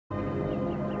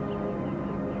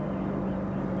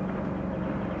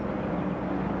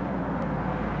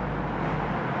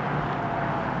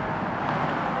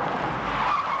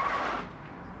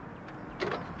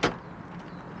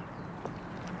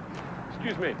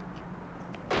Excuse me.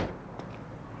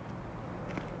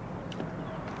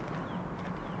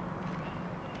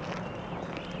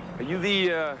 Are you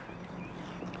the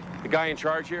guy in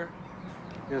charge here?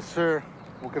 Yes, sir.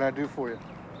 What can I do for you?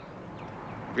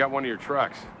 We got one of your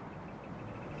trucks.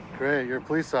 Great. You're a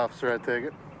police officer, I take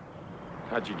it.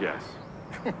 How'd you guess?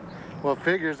 Well, it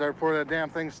figures I reported that damn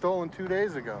thing stolen 2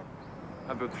 days ago.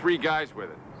 I've been 3 guys with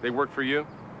it. They work for you?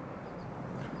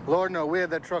 Lord, no. We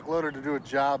had that truck loaded to do a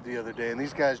job the other day, and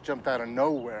these guys jumped out of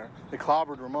nowhere. They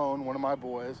clobbered Ramon, one of my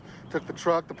boys, took the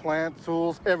truck, the plant,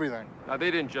 tools, everything. Now,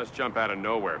 they didn't just jump out of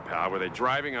nowhere, pal. Were they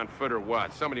driving on foot or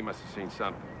what? Somebody must have seen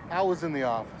something. I was in the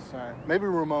office, all right? Maybe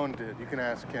Ramon did. You can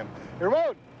ask him. Hey,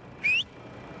 Ramon!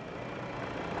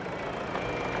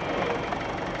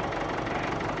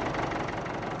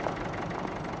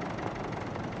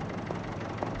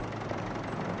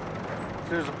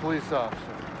 Here's a police officer.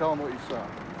 Tell him what you saw.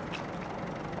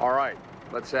 All right,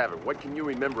 let's have it. What can you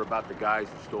remember about the guys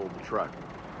who stole the truck?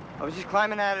 I was just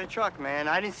climbing out of the truck, man.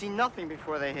 I didn't see nothing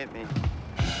before they hit me.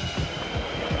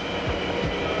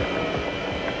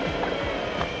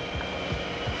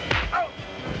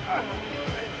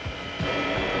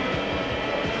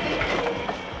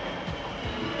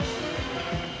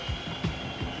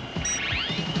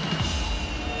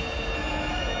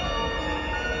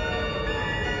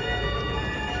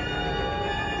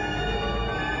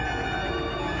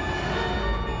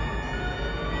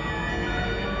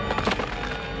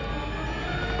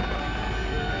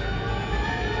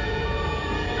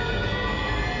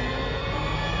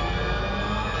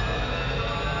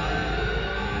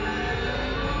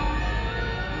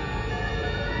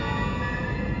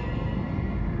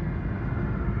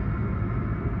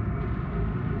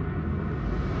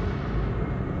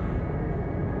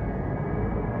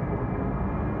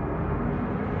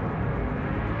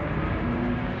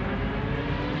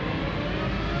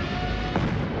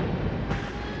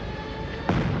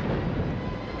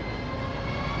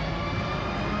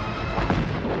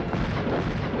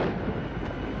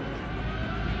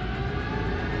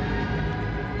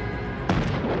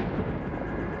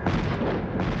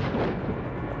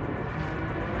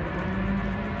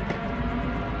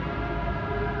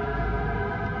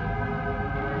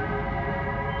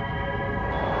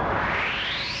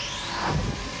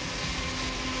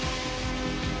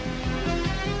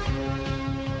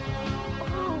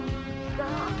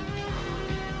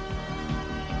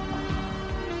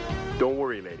 Don't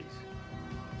worry, ladies.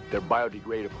 They're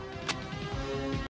biodegradable.